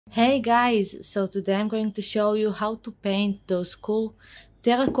Hey guys, so today I'm going to show you how to paint those cool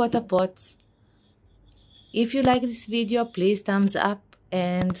terracotta pots. If you like this video, please thumbs up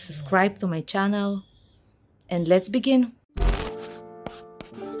and subscribe to my channel. And let's begin.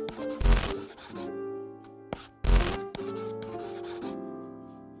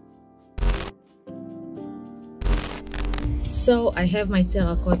 So I have my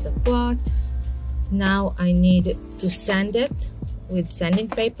terracotta pot. Now I need to sand it with sanding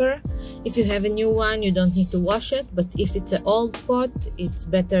paper. If you have a new one, you don't need to wash it, but if it's an old pot, it's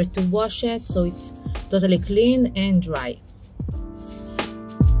better to wash it so it's totally clean and dry.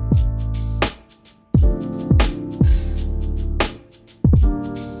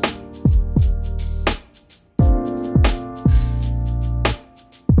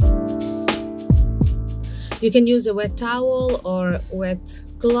 You can use a wet towel or wet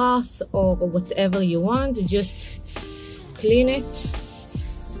cloth or whatever you want. Just clean it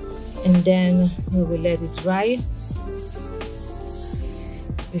and then we will let it dry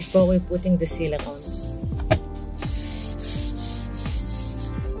before we're putting the sealer on.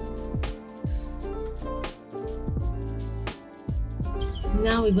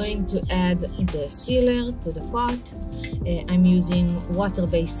 Now we're going to add the sealer to the pot. I'm using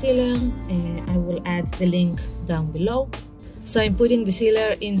water-based sealer. I will add the link down below. So I'm putting the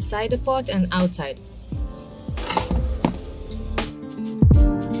sealer inside the pot and outside.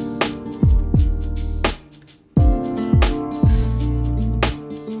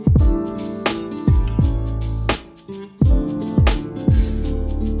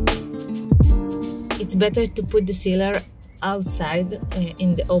 It's better to put the sealer outside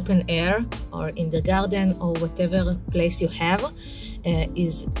in the open air or in the garden or whatever place you have,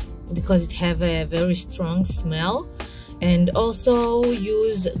 is because it have a very strong smell. And also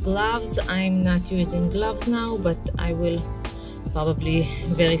use gloves. I'm not using gloves now, but I will probably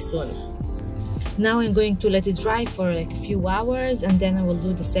very soon. Now I'm going to let it dry for like a few hours and then I will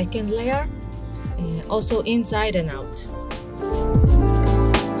do the second layer, also inside and out.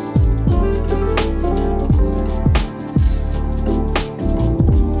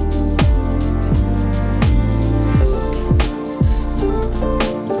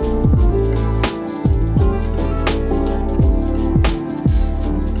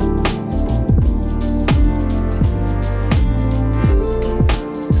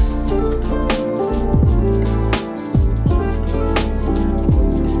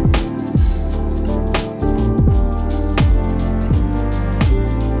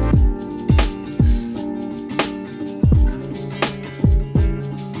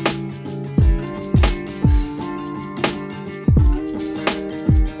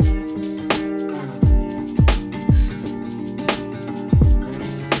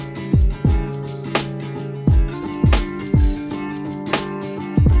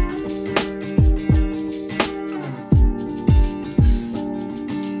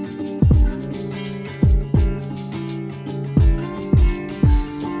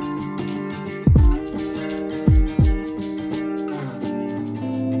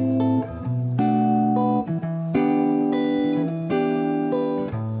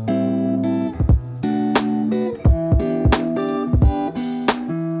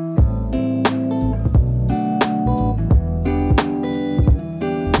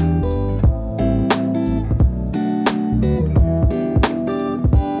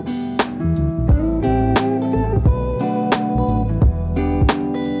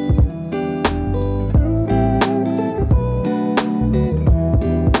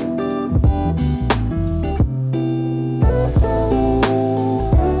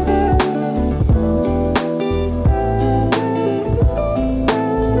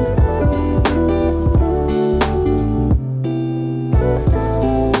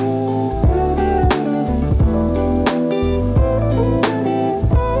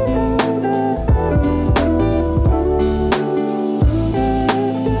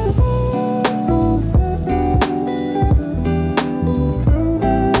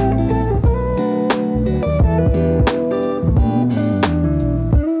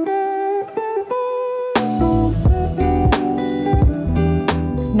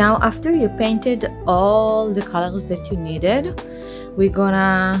 Now after you painted all the colors that you needed, we're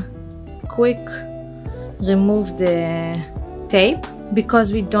gonna quick remove the tape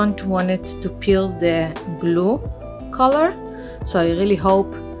because we don't want it to peel the glue color. So I really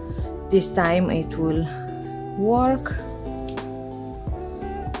hope this time it will work.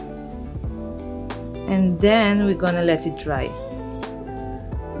 And then we're gonna let it dry.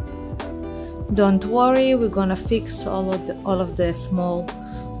 Don't worry, we're gonna fix all of the small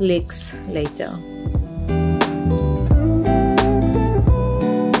leaks later.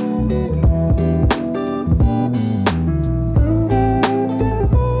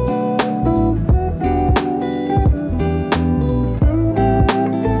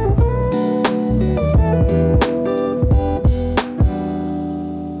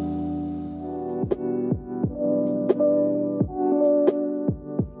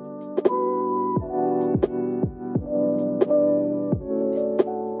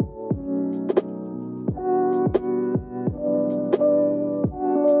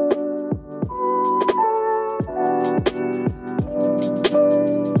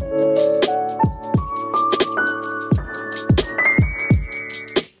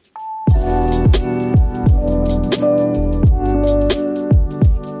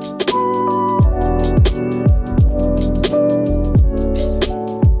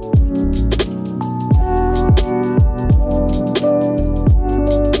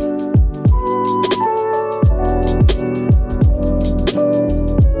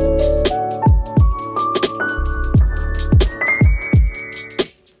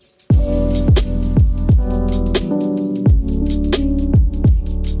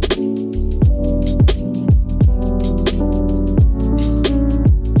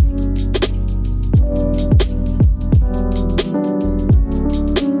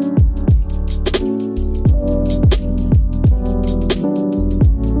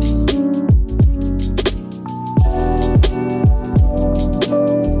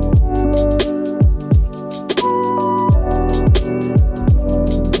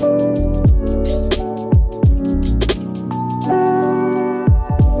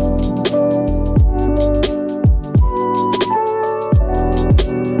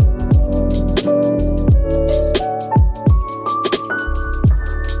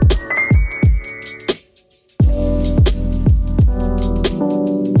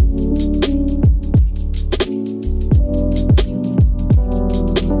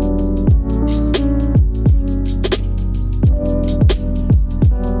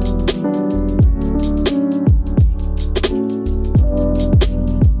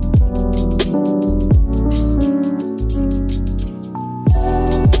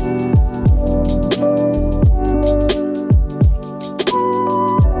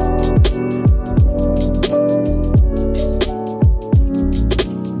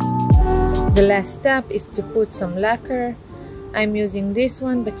 The last step is to put some lacquer. I'm using this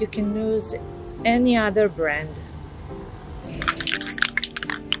one, but you can use any other brand.